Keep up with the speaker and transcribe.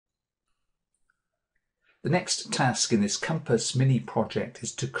The next task in this Compass mini project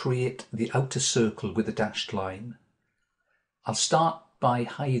is to create the outer circle with a dashed line. I'll start by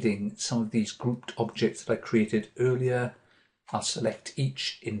hiding some of these grouped objects that I created earlier. I'll select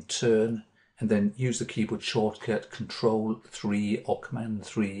each in turn and then use the keyboard shortcut Control 3 or Command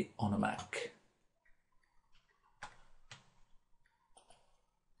 3 on a Mac.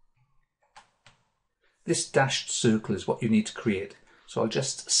 This dashed circle is what you need to create, so I'll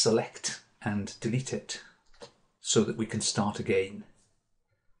just select and delete it so that we can start again.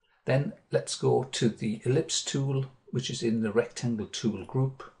 Then let's go to the ellipse tool, which is in the rectangle tool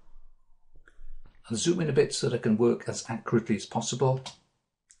group. I'll zoom in a bit so that I can work as accurately as possible.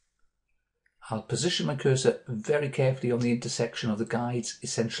 I'll position my cursor very carefully on the intersection of the guides,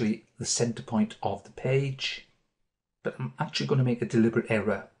 essentially the center point of the page, but I'm actually going to make a deliberate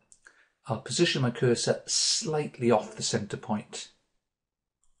error. I'll position my cursor slightly off the center point.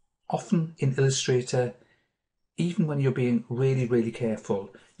 Often in Illustrator, even when you're being really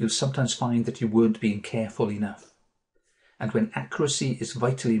careful, you'll sometimes find that you weren't being careful enough. And when accuracy is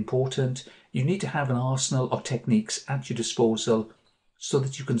vitally important, you need to have an arsenal of techniques at your disposal so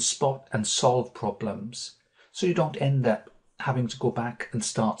that you can spot and solve problems, so you don't end up having to go back and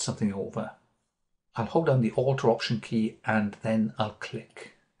start something over. I'll hold down the Alt or Option key and then I'll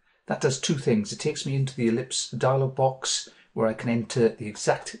click. That does two things. It takes me into the ellipse dialog box where I can enter the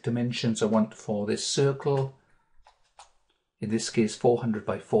exact dimensions I want for this circle, in this case 400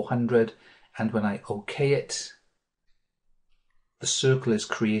 by 400, and when I OK it, the circle is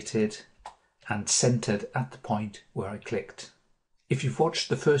created and centered at the point where I clicked. If you've watched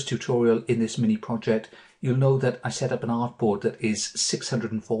the first tutorial in this mini project, you'll know that I set up an artboard that is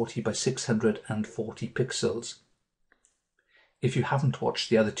 640 by 640 pixels. If you haven't watched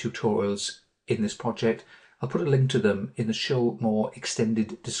the other tutorials in this project, I'll put a link to them in the show more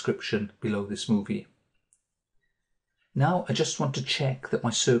extended description below this movie. Now I just want to check that my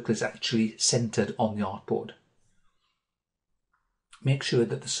circle is actually centered on the artboard. Make sure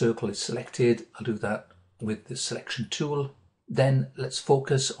that the circle is selected. I'll do that with the selection tool. Then let's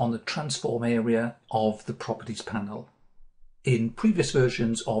focus on the transform area of the properties panel. In previous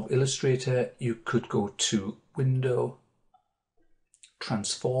versions of Illustrator, you could go to Window,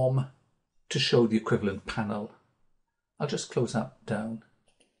 Transform to show the equivalent panel. I'll just close that down.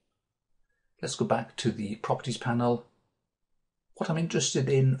 Let's go back to the properties panel. What I'm interested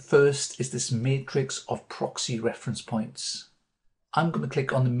in first is this matrix of proxy reference points. I'm going to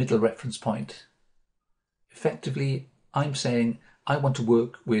click on the middle reference point. Effectively, I'm saying I want to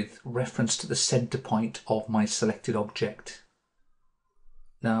work with reference to the center point of my selected object.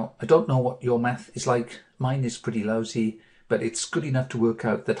 Now, I don't know what your math is like. Mine is pretty lousy, but it's good enough to work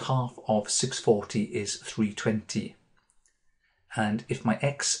out that half of 640 is 320. And if my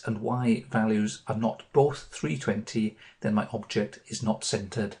X and Y values are not both 320, then my object is not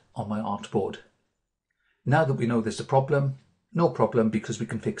centered on my artboard. Now that we know there's a problem, no problem, because we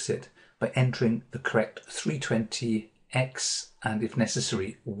can fix it by entering the correct 320 X and, if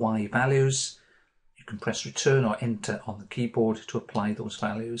necessary, Y values. You can press Return or Enter on the keyboard to apply those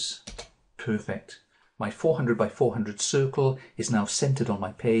values. Perfect. My 400 by 400 circle is now centered on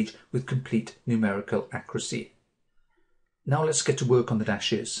my page with complete numerical accuracy. Now let's get to work on the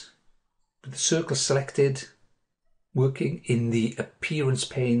dashes. With the circle selected, working in the Appearance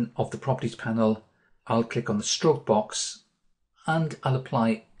pane of the Properties panel, I'll click on the stroke box and I'll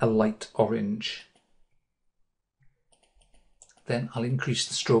apply a light orange. Then I'll increase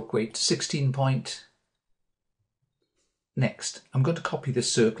the stroke weight to 16 point. Next, I'm going to copy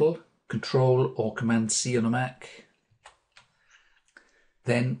this circle, Control or Command C on a Mac.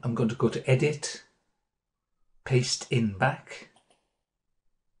 Then I'm going to go to Edit, Paste in Back.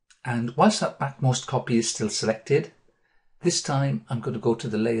 And whilst that backmost copy is still selected, this time I'm going to go to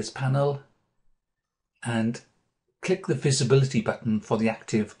the Layers panel and click the Visibility button for the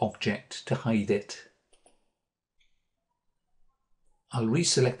active object to hide it. I'll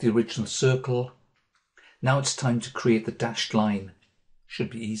reselect the original circle. Now it's time to create the dashed line.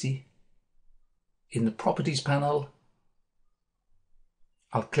 Should be easy. In the Properties panel,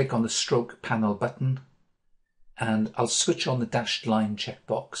 I'll click on the Stroke Panel button and I'll switch on the Dashed Line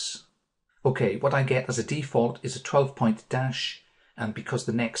checkbox. Okay, what I get as a default is a 12-point dash, and because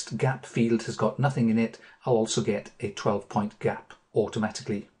the next gap field has got nothing in it, I'll also get a 12-point gap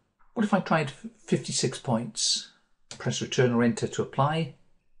automatically. What if I tried 56 points? Press Return or Enter to apply.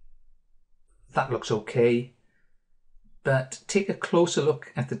 That looks okay. But take a closer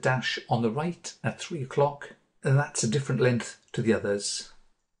look at the dash on the right at 3 o'clock, and that's a different length to the others.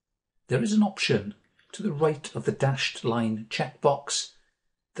 There is an option to the right of the dashed line checkbox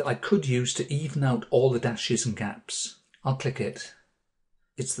that I could use to even out all the dashes and gaps. I'll click it.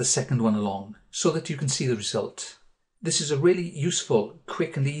 It's the second one along, so that you can see the result. This is a really useful,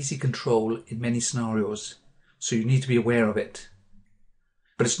 quick and easy control in many scenarios, so you need to be aware of it.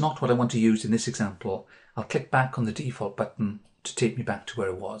 But it's not what I want to use in this example. I'll click back on the default button to take me back to where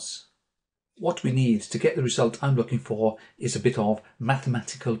it was. What we need to get the result I'm looking for is a bit of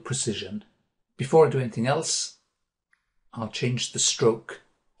mathematical precision. Before I do anything else, I'll change the stroke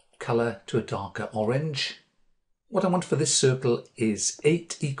colour to a darker orange. What I want for this circle is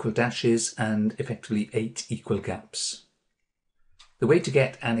 8 equal dashes and effectively 8 equal gaps. The way to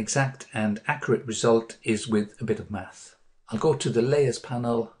get an exact and accurate result is with a bit of math. I'll go to the Layers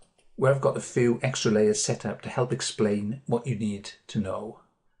panel where I've got a few extra layers set up to help explain what you need to know.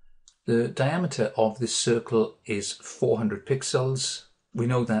 The diameter of this circle is 400 pixels. We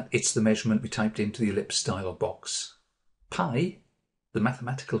know that it's the measurement we typed into the ellipse dialog box. Pi, the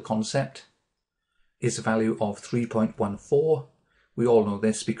mathematical concept, is a value of 3.14. We all know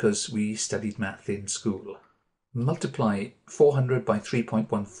this because we studied math in school. Multiply 400 by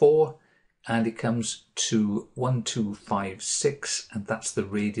 3.14 and it comes to 1256, and that's the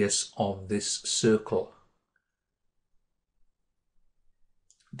radius of this circle.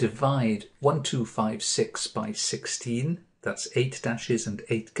 Divide 1256 by 16, that's 8 dashes and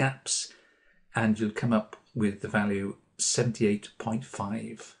 8 gaps, and you'll come up with the value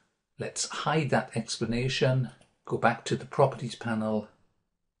 78.5. Let's hide that explanation, go back to the Properties panel,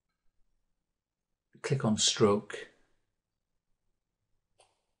 click on Stroke,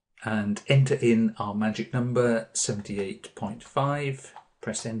 and enter in our magic number 78.5,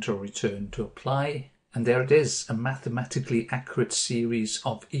 press Enter or Return to apply, and there it is, a mathematically accurate series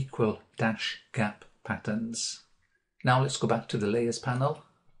of equal dash gap patterns. Now let's go back to the Layers panel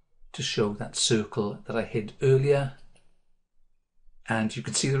to show that circle that I hid earlier. And you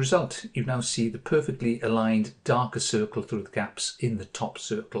can see the result. You now see the perfectly aligned darker circle through the gaps in the top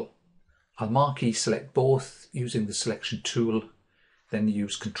circle. I'll marquee select both using the selection tool, then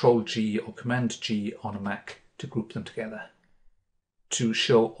use Ctrl-G or Command-G on a Mac to group them together. To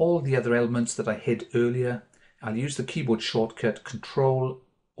show all the other elements that I hid earlier, I'll use the keyboard shortcut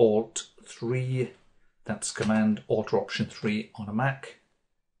Ctrl-Alt-3, that's Command-Alt-Option-3 on a Mac.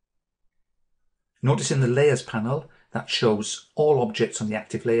 Notice in the Layers panel, that shows all objects on the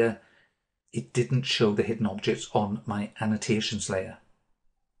active layer. It didn't show the hidden objects on my annotations layer.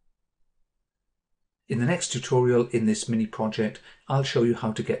 In the next tutorial in this mini project, I'll show you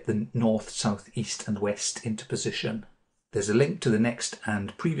how to get the north, south, east and west into position. There's a link to the next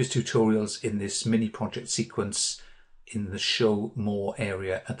and previous tutorials in this mini project sequence in the Show More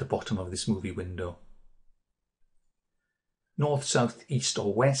area at the bottom of this movie window. North, south, east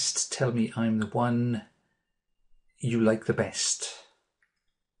or west, tell me I'm the one you like the best.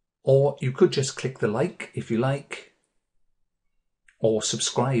 Or you could just click the like if you like, or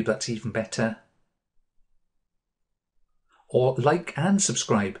subscribe, that's even better. Or like and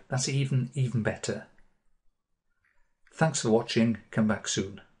subscribe, that's even better. Thanks for watching, come back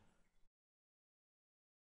soon.